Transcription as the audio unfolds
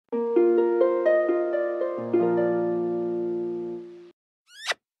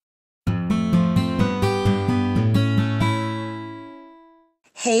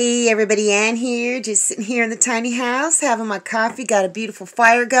Hey everybody, Ann here, just sitting here in the tiny house having my coffee, got a beautiful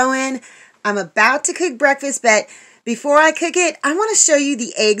fire going. I'm about to cook breakfast, but before I cook it, I want to show you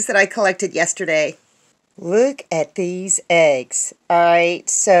the eggs that I collected yesterday. Look at these eggs. Alright,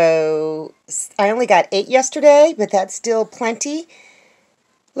 so I only got 8 yesterday, but that's still plenty.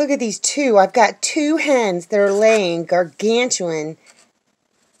 Look at these 2. I've got 2 hens that are laying gargantuan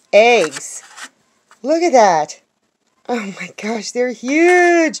eggs. Look at that. Oh my gosh, they're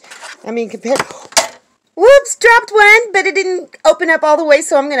huge. I mean, compared... Whoops, dropped one, but it didn't open up all the way,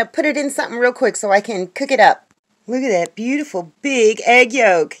 so I'm going to put it in something real quick so I can cook it up. Look at that beautiful big egg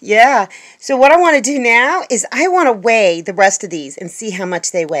yolk. Yeah. So what I want to do now is I want to weigh the rest of these and see how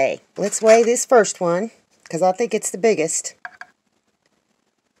much they weigh. Let's weigh this first one, because I think it's the biggest.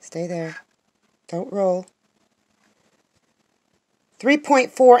 Stay there. Don't roll.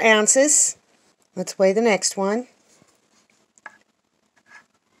 3.4 ounces. Let's weigh the next one.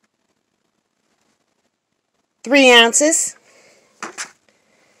 3 ounces.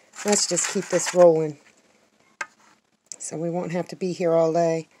 Let's just keep this rolling so we won't have to be here all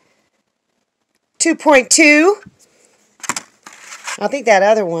day. 2.2. I think that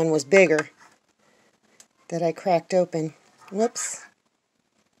other one was bigger that I cracked open. Whoops.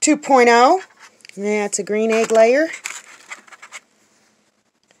 2.0. Yeah, it's a green egg layer.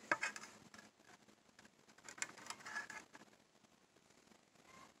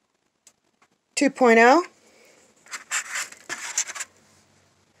 2.0.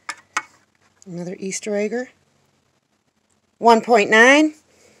 Another Easter egger. 1.9.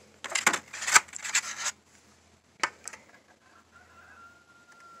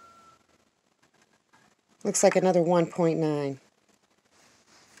 Looks like another 1.9.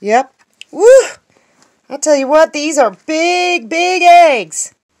 Yep. Woo! I'll tell you what, these are big, big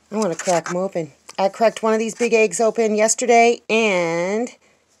eggs. I want to crack them open. I cracked one of these big eggs open yesterday, and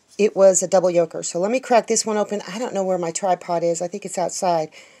it was a double yolker. So let me crack this one open. I don't know where my tripod is. I think it's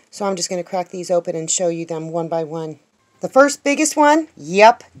outside. So I'm just going to crack these open and show you them one by one. The first biggest one,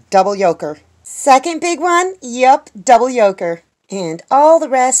 yep, double yolker. Second big one, yep, double yolker. And all the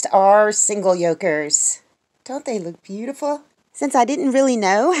rest are single yolkers. Don't they look beautiful? Since I didn't really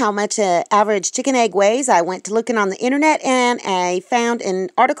know how much an average chicken egg weighs, I went to looking on the internet and I found an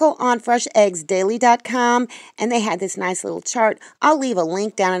article on fresheggsdaily.com, and they had this nice little chart. I'll leave a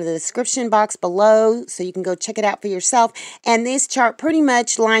link down in the description box below so you can go check it out for yourself. And this chart pretty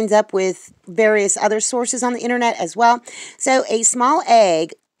much lines up with various other sources on the internet as well. So a small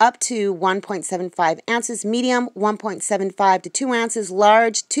egg up to 1.75 ounces, medium 1.75 to 2 ounces,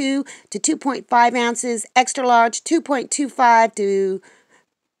 large 2 to 2.5 ounces, extra large 2.25 to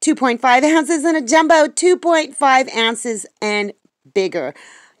 2.5 ounces, and a jumbo 2.5 ounces and bigger.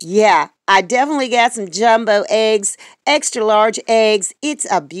 Yeah, I definitely got some jumbo eggs, extra large eggs. It's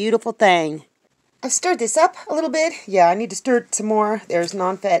a beautiful thing. I've stirred this up a little bit. Yeah, I need to stir it some more. There's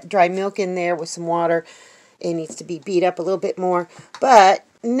non-fat dry milk in there with some water. It needs to be beat up a little bit more. But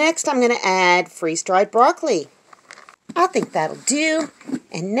next I'm going to add freeze-dried broccoli. I think that'll do.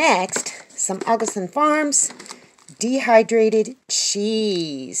 And next, some Augustin Farms dehydrated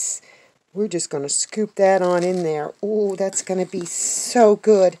cheese. We're just going to scoop that on in there. Oh, that's going to be so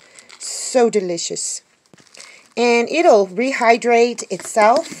good. So delicious. And it'll rehydrate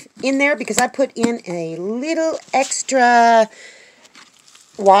itself in there because I put in a little extra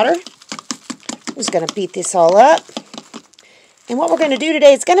water. I'm just going to beat this all up. And what we're going to do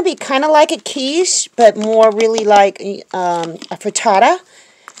today, it's going to be kind of like a quiche, but more really like a frittata.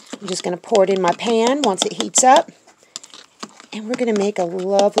 I'm just going to pour it in my pan once it heats up. And we're going to make a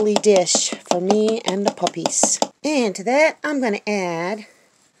lovely dish for me and the puppies. And to that, I'm going to add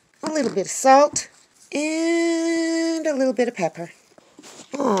a little bit of salt and a little bit of pepper.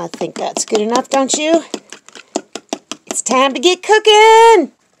 Oh, I think that's good enough, don't you? It's time to get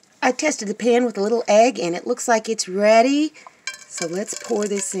cooking! I tested the pan with a little egg, and it looks like it's ready. So let's pour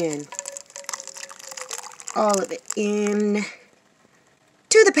this in. All of it in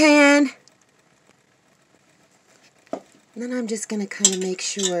to the pan. And then I'm just going to kind of make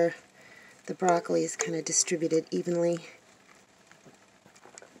sure the broccoli is kind of distributed evenly.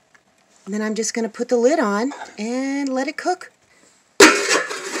 And then I'm just going to put the lid on and let it cook.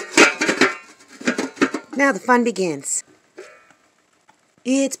 Now the fun begins.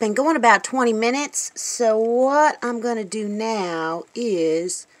 It's been going about 20 minutes, so what I'm going to do now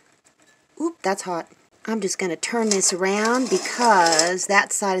is, oop, that's hot. I'm just going to turn this around because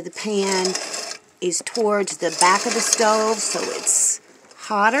that side of the pan is towards the back of the stove, so it's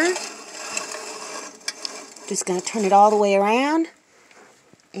hotter. Just going to turn it all the way around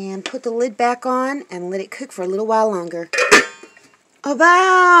and put the lid back on and let it cook for a little while longer.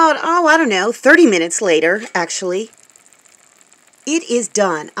 About, oh, I don't know, 30 minutes later, actually. It is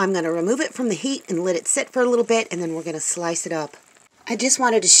done. I'm going to remove it from the heat and let it sit for a little bit, and then we're going to slice it up. I just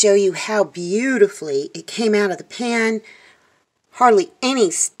wanted to show you how beautifully it came out of the pan. Hardly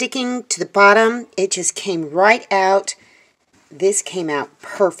any sticking to the bottom. It just came right out. This came out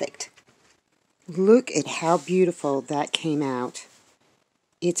perfect. Look at how beautiful that came out.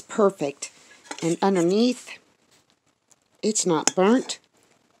 It's perfect. And underneath, it's not burnt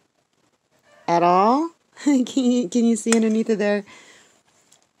at all. Can you see underneath of there?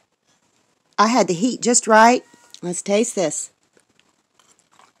 I had the heat just right. Let's taste this.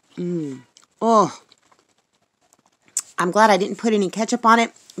 Oh, I'm glad I didn't put any ketchup on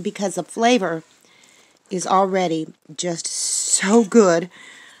it because the flavor is already just so good.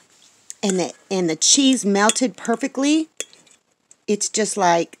 And the cheese melted perfectly. It's just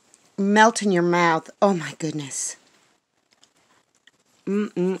like melt in your mouth. Oh my goodness.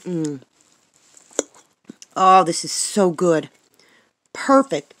 Oh, this is so good.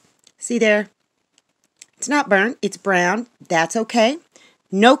 Perfect. See there? It's not burnt. It's brown. That's okay.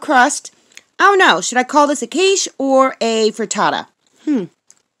 No crust. Oh no, should I call this a quiche or a frittata?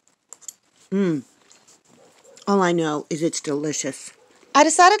 All I know is it's delicious. I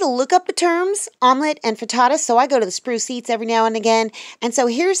decided to look up the terms, omelette and frittata, so I go to the Spruce Eats every now and again. And so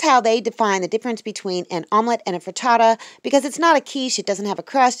here's how they define the difference between an omelette and a frittata. Because it's not a quiche, it doesn't have a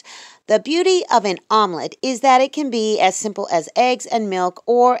crust. The beauty of an omelette is that it can be as simple as eggs and milk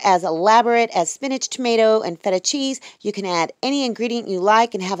or as elaborate as spinach, tomato, and feta cheese. You can add any ingredient you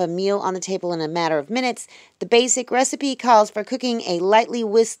like and have a meal on the table in a matter of minutes. The basic recipe calls for cooking a lightly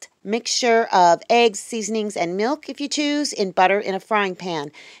whisked mixture of eggs, seasonings, and milk, if you choose, in butter in a frying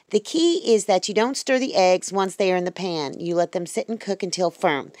pan. The key is that you don't stir the eggs once they are in the pan. You let them sit and cook until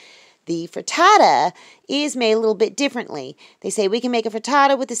firm. The frittata is made a little bit differently. They say we can make a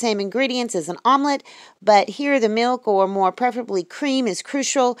frittata with the same ingredients as an omelet, but here the milk, or more preferably cream, is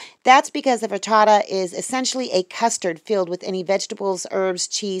crucial. That's because the frittata is essentially a custard filled with any vegetables, herbs,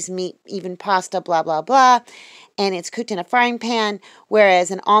 cheese, meat, even pasta, blah, blah, blah. And it's cooked in a frying pan, whereas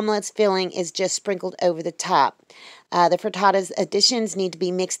an omelet's filling is just sprinkled over the top. The frittata's additions need to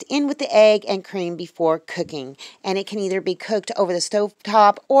be mixed in with the egg and cream before cooking, and it can either be cooked over the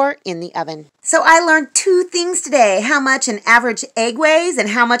stovetop or in the oven. So I learned two things today: how much an average egg weighs and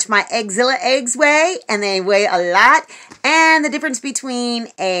how much my Eggzilla eggs weigh, and they weigh a lot, and the difference between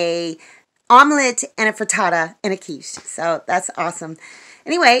a omelet and a frittata and a quiche. So that's awesome.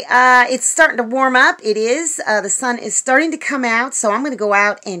 Anyway, it's starting to warm up. It is. The sun is starting to come out, so I'm going to go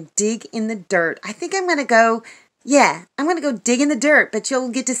out and dig in the dirt. I think I'm going to go... Yeah, I'm going to go dig in the dirt, but you'll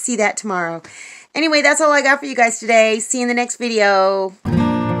get to see that tomorrow. Anyway, that's all I got for you guys today. See you in the next video.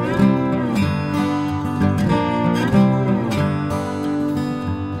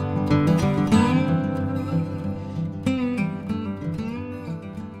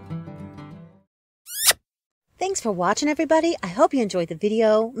 Thanks for watching, everybody. I hope you enjoyed the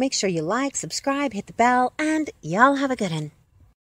video. Make sure you like, subscribe, hit the bell, and y'all have a good one.